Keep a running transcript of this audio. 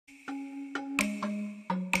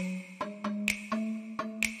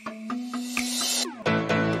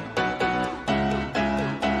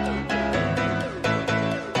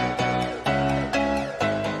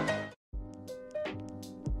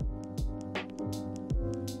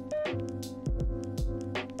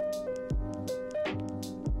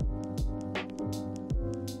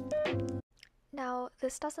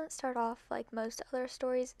this doesn't start off like most other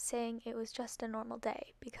stories saying it was just a normal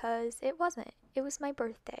day, because it wasn't. It was my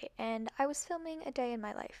birthday, and I was filming a day in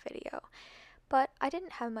my life video. But I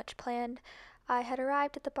didn't have much planned. I had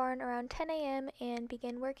arrived at the barn around 10 a.m. and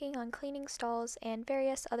began working on cleaning stalls and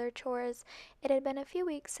various other chores. It had been a few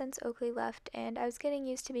weeks since Oakley left, and I was getting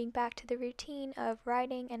used to being back to the routine of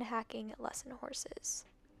riding and hacking lesson horses.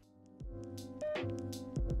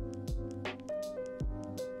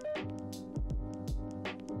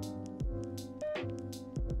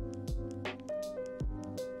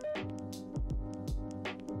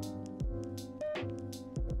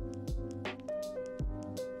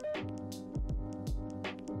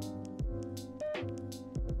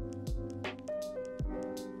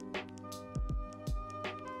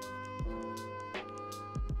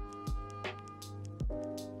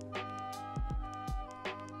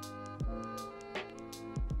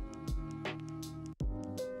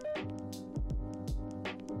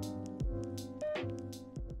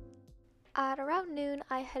 At around noon,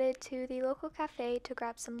 I headed to the local cafe to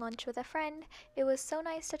grab some lunch with a friend. It was so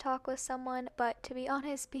nice to talk with someone, but to be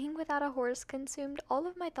honest, being without a horse consumed all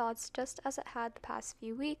of my thoughts just as it had the past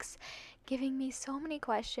few weeks, giving me so many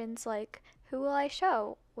questions like, who will I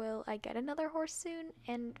show? Will I get another horse soon?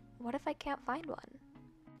 And what if I can't find one?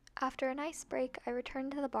 After a nice break, I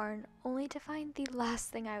returned to the barn, only to find the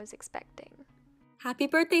last thing I was expecting. Happy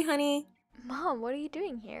birthday, honey! Mom, what are you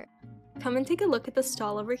doing here? Come and take a look at the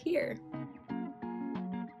stall over here.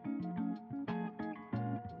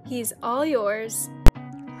 He's all yours.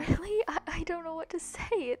 Really? I don't know what to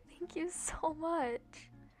say. Thank you so much.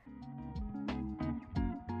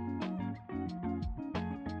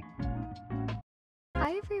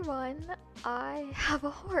 Hi everyone, I have a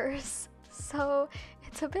horse. So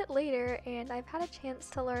it's a bit later and I've had a chance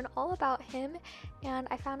to learn all about him, and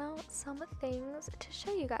I found out some things to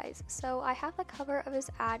show you guys. So I have the cover of his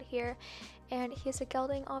ad here, and he is a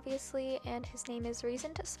gelding obviously, and his name is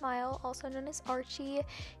Reason to Smile, also known as Archie.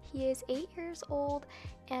 He is 8 years old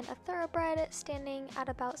and a thoroughbred, standing at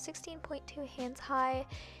about 16.2 hands high.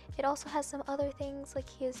 It also has some other things, like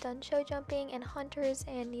he has done show jumping and hunters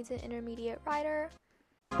and needs an intermediate rider.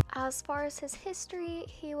 As far as his history,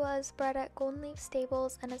 he was bred at Golden Leaf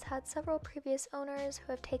Stables and has had several previous owners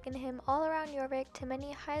who have taken him all around Jorvik to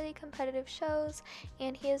many highly competitive shows,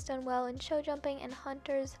 and he has done well in show jumping and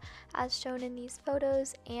hunters as shown in these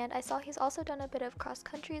photos, and I saw he's also done a bit of cross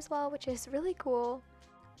country as well, which is really cool.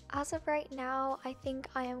 As of right now, I think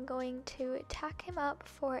I am going to tack him up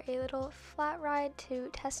for a little flat ride to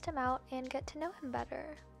test him out and get to know him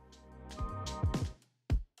better.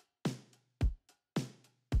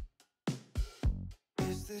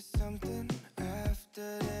 Is there something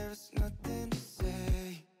after there's nothing to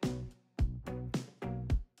say?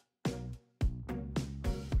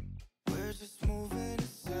 We're just moving in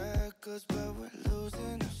circles, but we're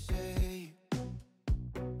losing our shape.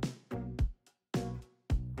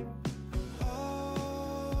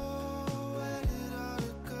 Oh, where did all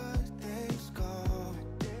the good things go?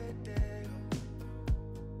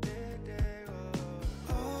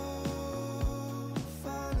 Oh,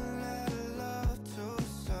 falling out of love too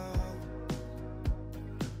soon.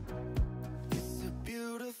 It's a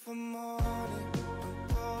beautiful morning, don't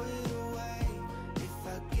throw it away. If I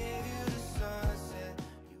gave you the sunset,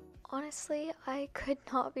 Honestly, I could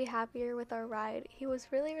not be happier with our ride. He was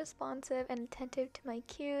really responsive and attentive to my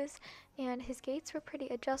cues, and his gaits were pretty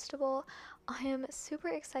adjustable. I am super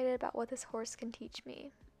excited about what this horse can teach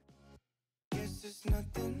me. guess there's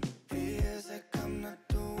nothing. Feels like I'm not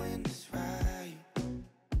doing this right.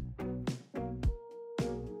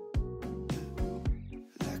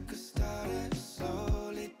 Like a star that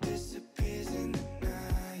slowly disappears in the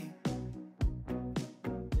night.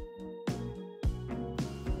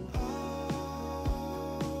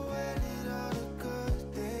 Oh, where did all the good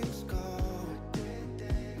things go?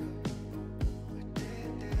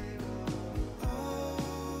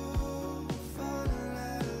 Oh, falling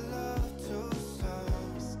out of love too soon.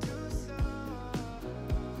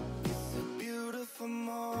 It's a beautiful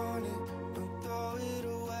morning, don't throw it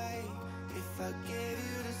away. If I gave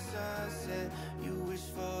you the sunset, you wish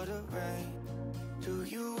for the rain. Do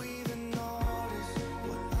you even notice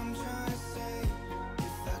what I'm trying to say?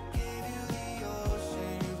 If I gave you the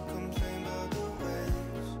ocean, you'd complain about the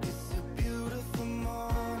waves. It's a beautiful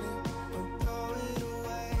morning, don't throw it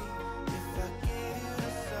away. If I gave you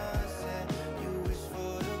the sunset, you wish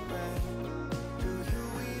for the rain. Do you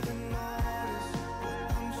even notice what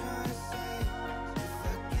I'm trying to say? If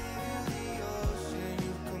I gave you the ocean,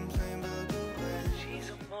 you'd complain about the waves. She's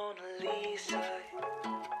a Mona Lisa.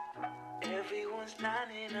 Everyone's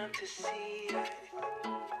lining up to see her.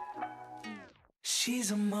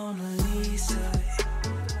 She's a Mona Lisa.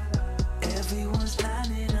 Everyone's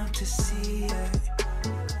lining up to see her.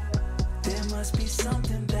 There must be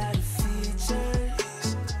something about her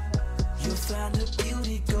features. You'll find her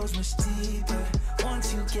beauty goes much deeper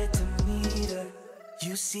once you get to meet her.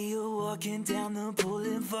 You see her walking down the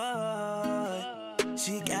boulevard.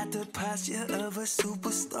 She got the posture of a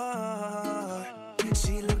superstar.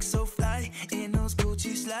 She looks so fly in those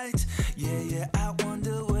Gucci slides. Yeah, yeah, I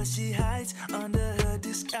wonder what she hides under her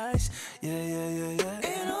disguise. Yeah, yeah, yeah, yeah.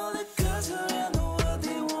 And all the girls around the world,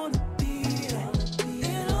 they wanna be her.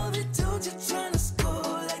 And all the dudes are trying to score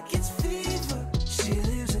like it's fever. She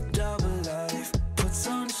lives a double life, puts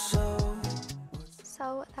on a show.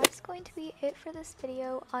 So that's going to be it for this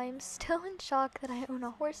video. I'm still in shock that I own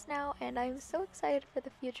a horse now, and I'm so excited for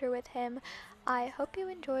the future with him. I hope you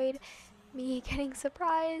enjoyed me getting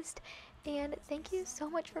surprised, and thank you so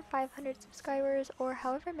much for 500 subscribers, or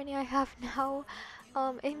however many I have now.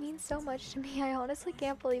 It means so much to me. I honestly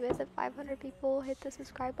can't believe it that 500 people hit the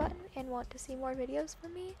subscribe button and want to see more videos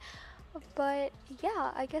from me. But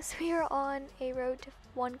yeah, I guess we are on a road to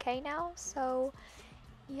 1K now, so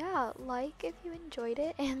yeah, like if you enjoyed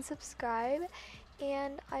it and subscribe,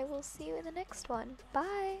 and I will see you in the next one.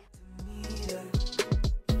 Bye!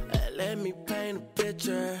 Let me paint a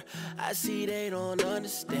picture. I see they don't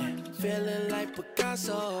understand. Feeling like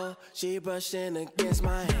Picasso. She brushing against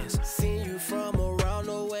my hands. Seen you from a